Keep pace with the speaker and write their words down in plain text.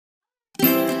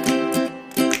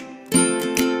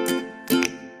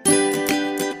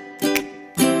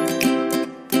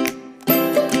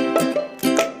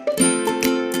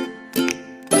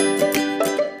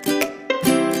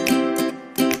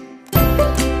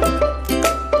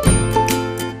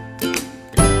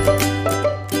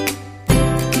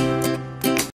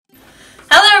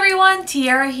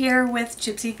Tierra here with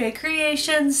Gypsyfae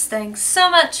Creations. Thanks so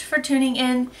much for tuning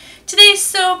in. Today's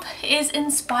soap is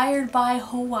inspired by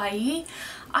Hawaii.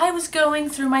 I was going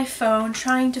through my phone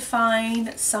trying to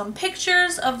find some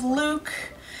pictures of Luke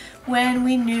when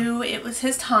we knew it was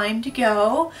his time to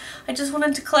go. I just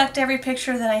wanted to collect every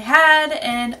picture that I had,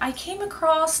 and I came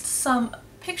across some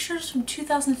pictures from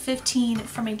 2015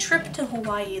 from a trip to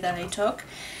Hawaii that I took.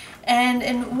 And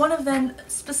in one of them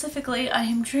specifically, I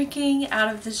am drinking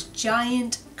out of this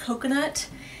giant coconut,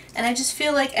 and I just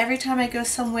feel like every time I go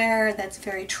somewhere that's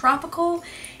very tropical,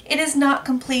 it is not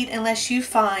complete unless you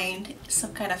find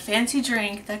some kind of fancy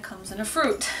drink that comes in a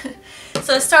fruit.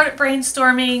 So I started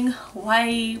brainstorming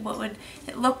Hawaii, what would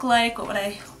it look like, what would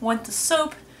I want the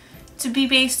soap to be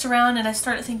based around, and I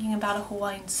started thinking about a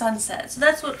Hawaiian sunset. So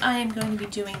that's what I am going to be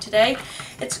doing today.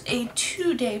 It's a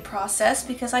 2-day process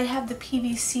because I have the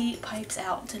PVC pipes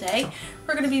out today.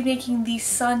 We're going to be making these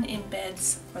sun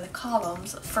embeds for the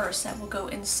columns first that will go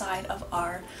inside of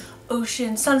our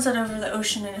ocean, sunset over the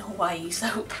ocean in Hawaii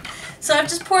soap. So I've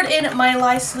just poured in my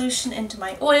lye solution into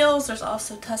my oils. There's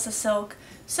also Tussa silk,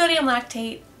 sodium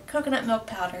lactate, coconut milk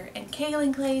powder, and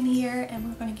kaolin clay in here, and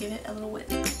we're going to give it a little whip.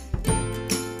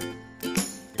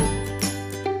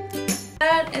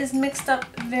 That is mixed up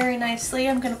very nicely.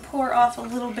 I'm going to pour off a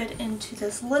little bit into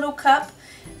this little cup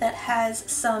that has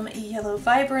some yellow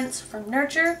vibrance from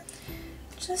Nurture,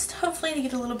 just hopefully to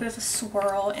get a little bit of a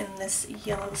swirl in this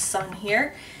yellow sun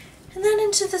here. And then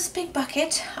into this big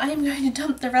bucket, I am going to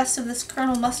dump the rest of this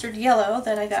Colonel Mustard Yellow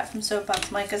that I got from Soapbox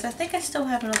Micas. I think I still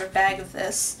have another bag of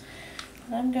this,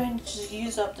 but I'm going to just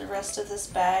use up the rest of this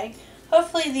bag.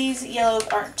 Hopefully these yellows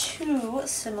aren't too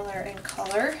similar in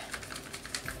color.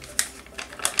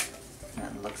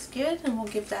 That looks good, and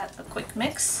we'll give that a quick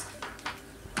mix.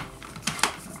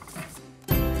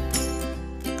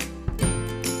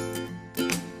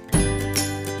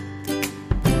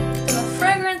 The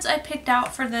fragrance I picked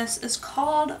out for this is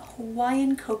called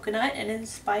Hawaiian Coconut, and it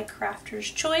is by Crafter's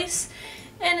Choice,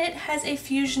 and it has a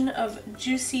fusion of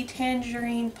juicy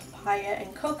tangerine, papaya,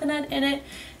 and coconut in it.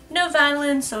 No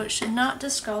vanillin, so it should not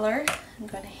discolor. I'm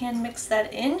going to hand mix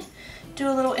that in. Do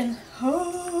a little in.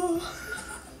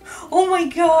 Oh my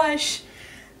gosh,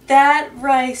 that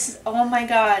rice, oh my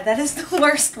god, that is the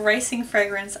worst ricing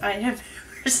fragrance I have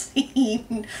ever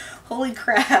seen. Holy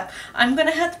crap. I'm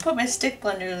gonna have to put my stick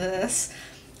blender to this.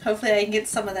 Hopefully I can get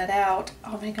some of that out.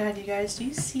 Oh my god, you guys, do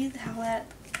you see how that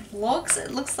looks?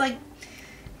 It looks like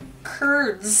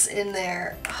curds in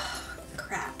there. Oh,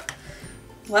 crap.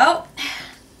 Well,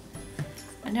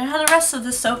 I know how the rest of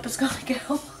the soap is gonna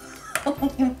go.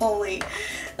 Holy moly.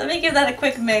 Let me give that a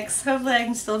quick mix. Hopefully I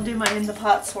can still do my in the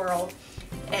pot swirl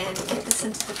and get this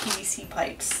into the PVC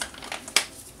pipes.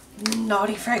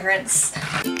 Naughty fragrance.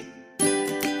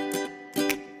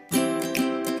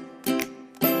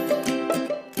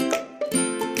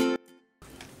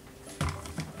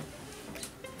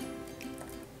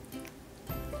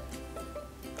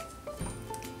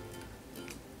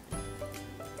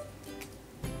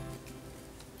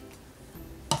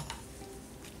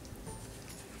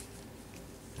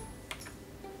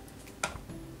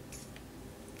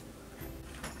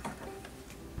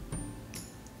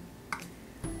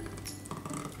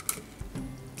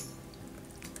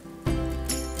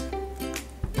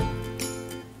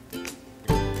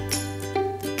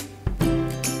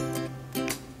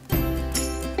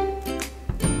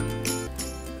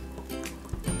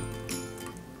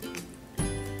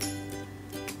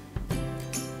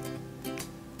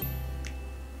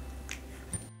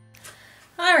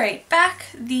 Alright, back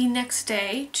the next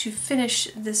day to finish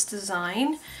this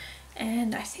design,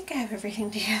 and I think I have everything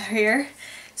together here.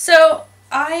 So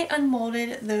I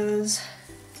unmolded those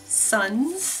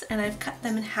suns and I've cut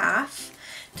them in half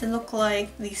to look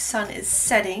like the sun is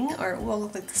setting, or it will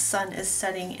look like the sun is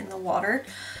setting in the water.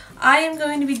 I am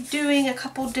going to be doing a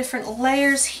couple different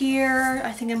layers here.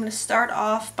 I think I'm going to start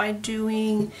off by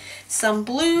doing some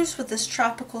blues with this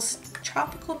tropical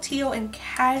teal and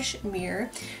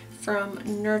cashmere from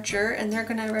Nurture, and they're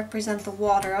going to represent the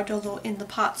water. I'll do a little in the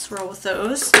pot swirl with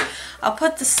those. I'll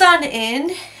put the sun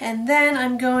in, and then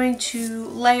I'm going to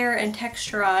layer and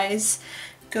texturize,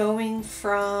 going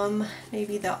from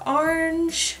maybe the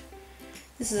orange.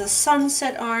 This is a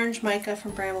sunset orange mica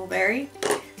from Brambleberry.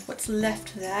 What's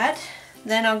left of that.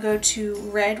 Then I'll go to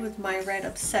red with my Red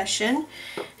Obsession,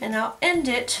 and I'll end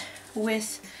it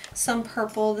with some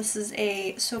purple. This is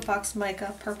a Soapbox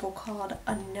Mica purple called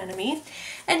Anemone.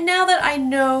 And now that I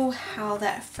know how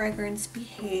that fragrance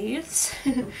behaves,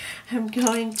 I'm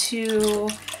going to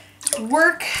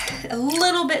work a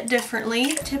little bit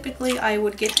differently. Typically I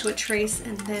would get to a trace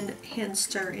and then hand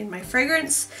stir in my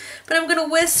fragrance, but I'm gonna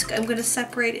whisk, I'm gonna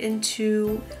separate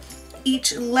into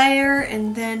each layer,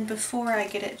 and then before I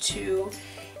get it to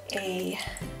a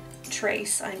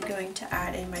trace, I'm going to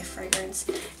add in my fragrance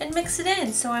and mix it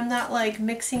in, so I'm not like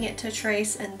mixing it to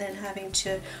trace and then having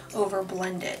to over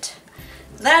blend it.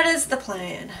 That is the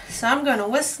plan. So I'm going to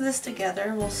whisk this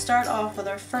together. We'll start off with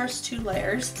our first 2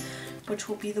 layers, which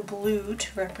will be the blue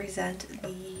to represent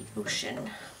the ocean.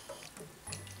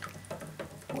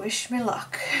 Wish me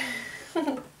luck.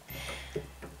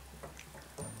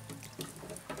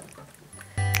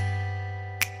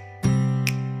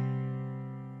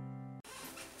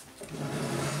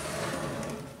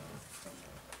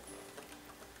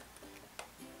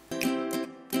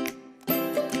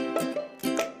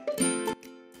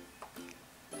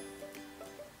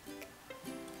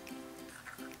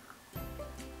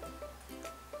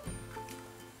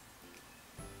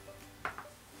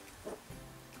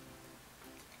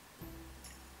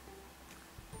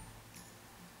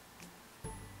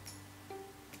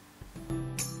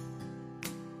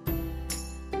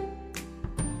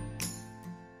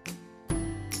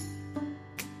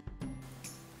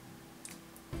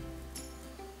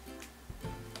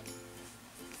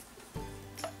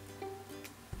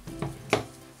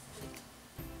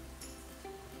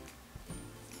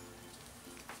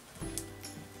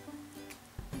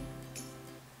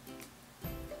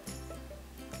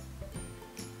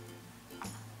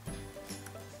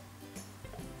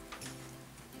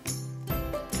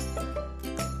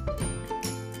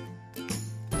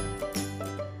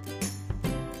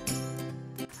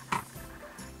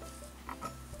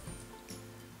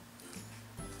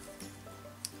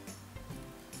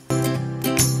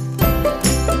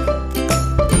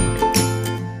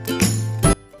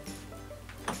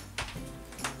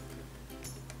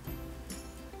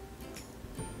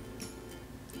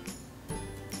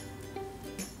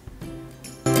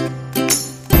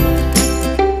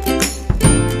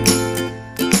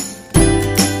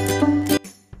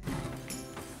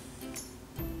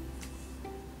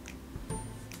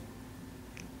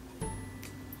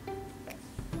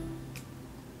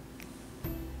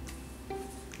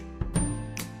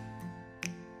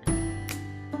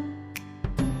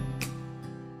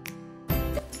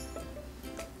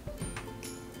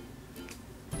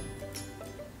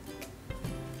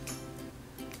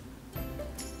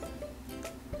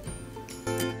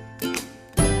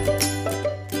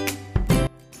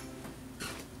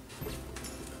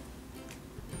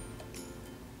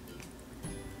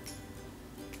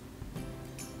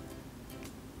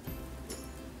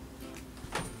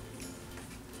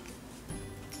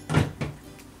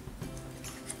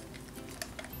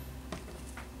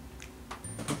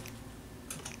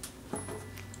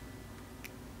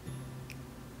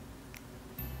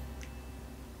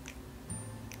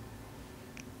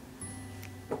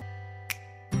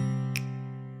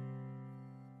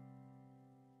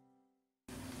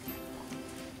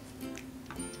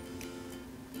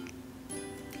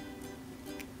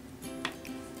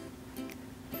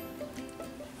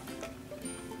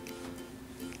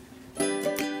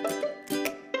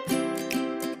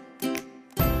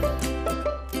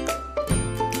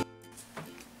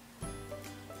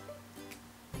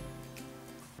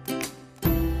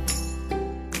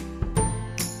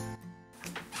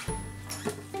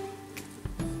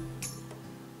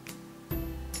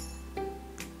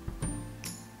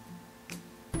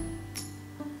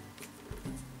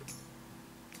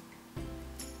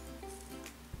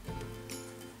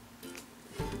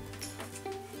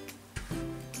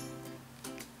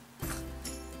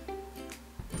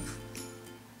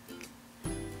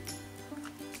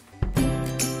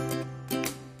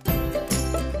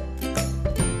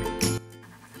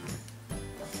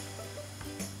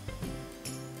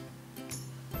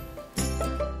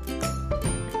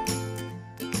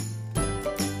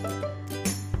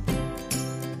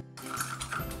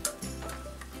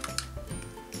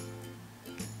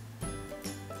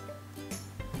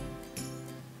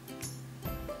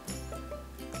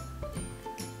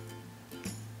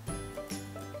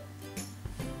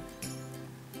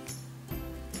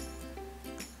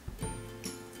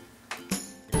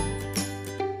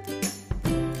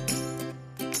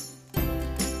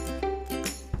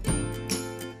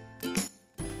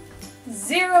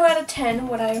 Zero out of 10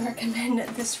 would I recommend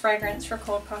this fragrance for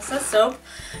cold process soap.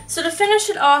 So to finish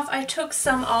it off, I took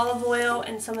some olive oil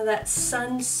and some of that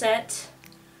Sunset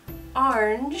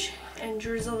Orange and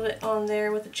drizzled it on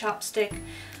there with a chopstick.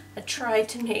 I tried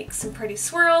to make some pretty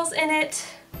swirls in it.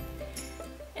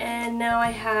 And now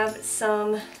I have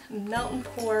some melt and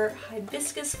pour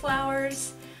hibiscus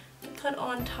flowers to put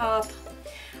on top.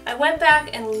 I went back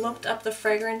and looked up the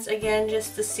fragrance again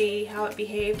just to see how it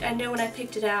behaved. I know when I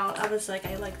picked it out, I was like,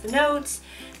 I like the notes,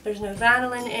 there's no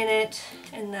vanillin in it,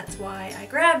 and that's why I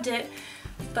grabbed it.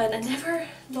 But I never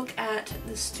look at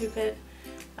the stupid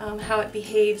how it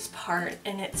behaves part,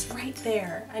 and it's right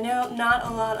there. I know not a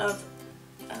lot of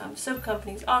soap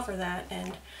companies offer that,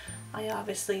 and I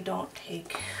obviously don't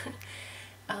take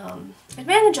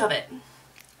advantage of it.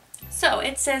 So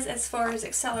it says, as far as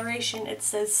acceleration, it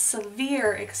says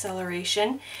severe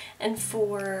acceleration, and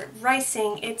for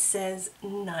ricing it says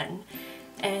none.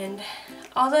 And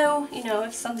although, you know,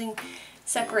 if something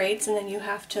separates and then you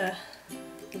have to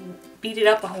beat it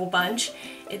up a whole bunch,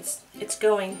 it's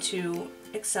going to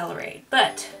accelerate.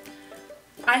 But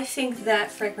I think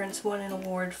that fragrance won an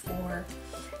award for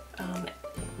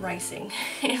ricing,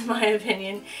 in my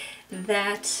opinion.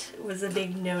 That was a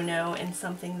big no-no and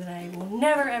something that I will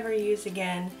never ever use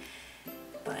again.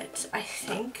 But I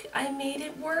think I made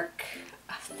it work.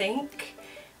 I think.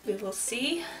 We will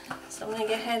see. So I'm going to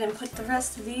go ahead and put the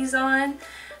rest of these on.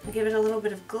 I'll give it a little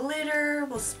bit of glitter.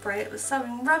 We'll spray it with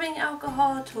some rubbing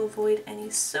alcohol to avoid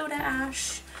any soda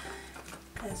ash.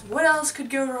 Because what else could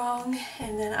go wrong?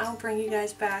 And then I'll bring you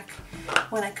guys back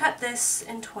when I cut this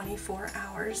in 24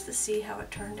 hours to see how it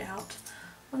turned out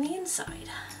on the inside.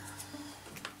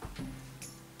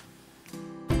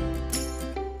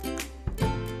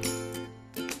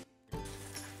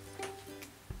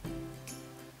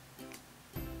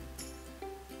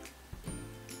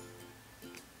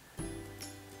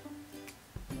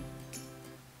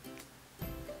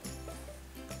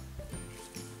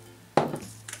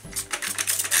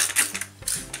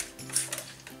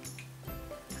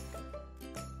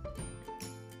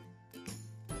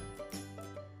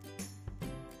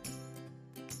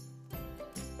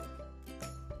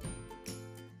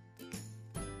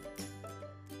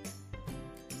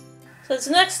 So it's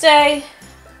the next day.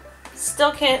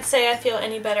 Still can't say I feel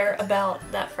any better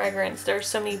about that fragrance. There's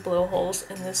so many blowholes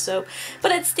in this soap,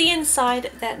 but it's the inside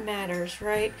that matters,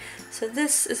 right? So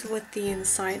this is what the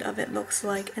inside of it looks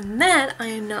like, and that I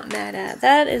am not mad at.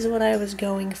 That is what I was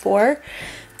going for.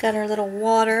 Got our little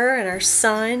water and our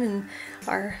sun and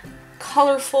our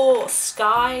colorful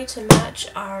sky to match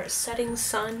our setting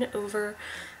sun over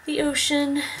the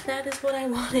ocean. That is what I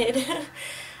wanted.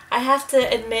 I have to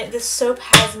admit, this soap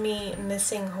has me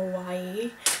missing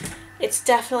Hawaii. It's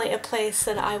definitely a place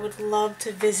that I would love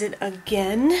to visit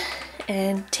again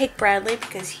and take Bradley,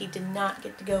 because he did not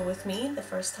get to go with me the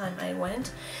first time I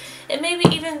went. And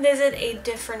maybe even visit a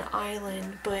different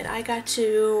island, but I got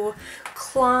to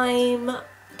climb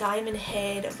Diamond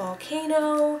Head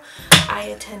volcano.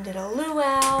 I attended a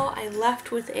luau. I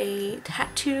left with a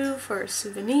tattoo for a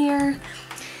souvenir.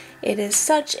 It is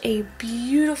such a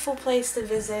beautiful place to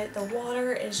visit. The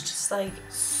water is just like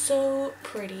so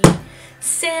pretty.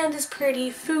 Sand is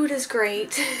pretty, food is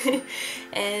great,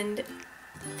 and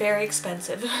very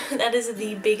expensive. That is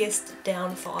the biggest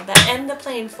downfall. That and the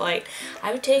plane flight.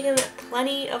 I've taken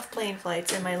plenty of plane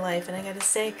flights in my life, and I gotta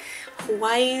say,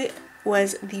 Hawaii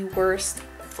was the worst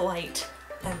flight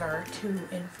ever to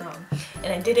and from.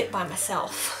 And I did it by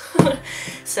myself.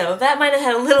 So that might have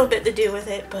had a little bit to do with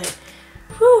it, but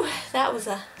whew, that was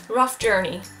a rough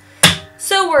journey.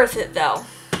 So worth it though.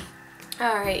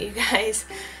 Alright, you guys.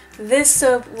 This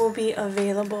soap will be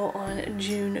available on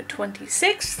June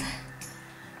 26th.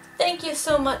 Thank you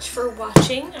so much for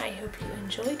watching. I hope you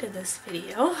enjoyed this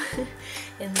video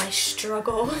and my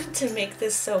struggle to make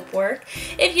this soap work.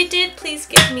 If you did, please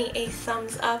give me a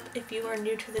thumbs up if you are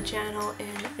new to the channel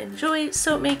and enjoy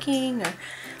soap making or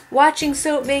watching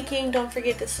soap making. Don't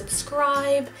forget to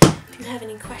subscribe. If you have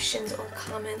any questions or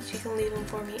comments, you can leave them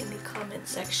for me in the comment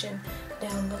section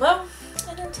down below.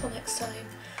 And until next time,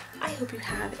 I hope you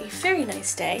have a very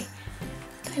nice day.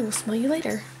 I will smell you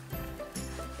later.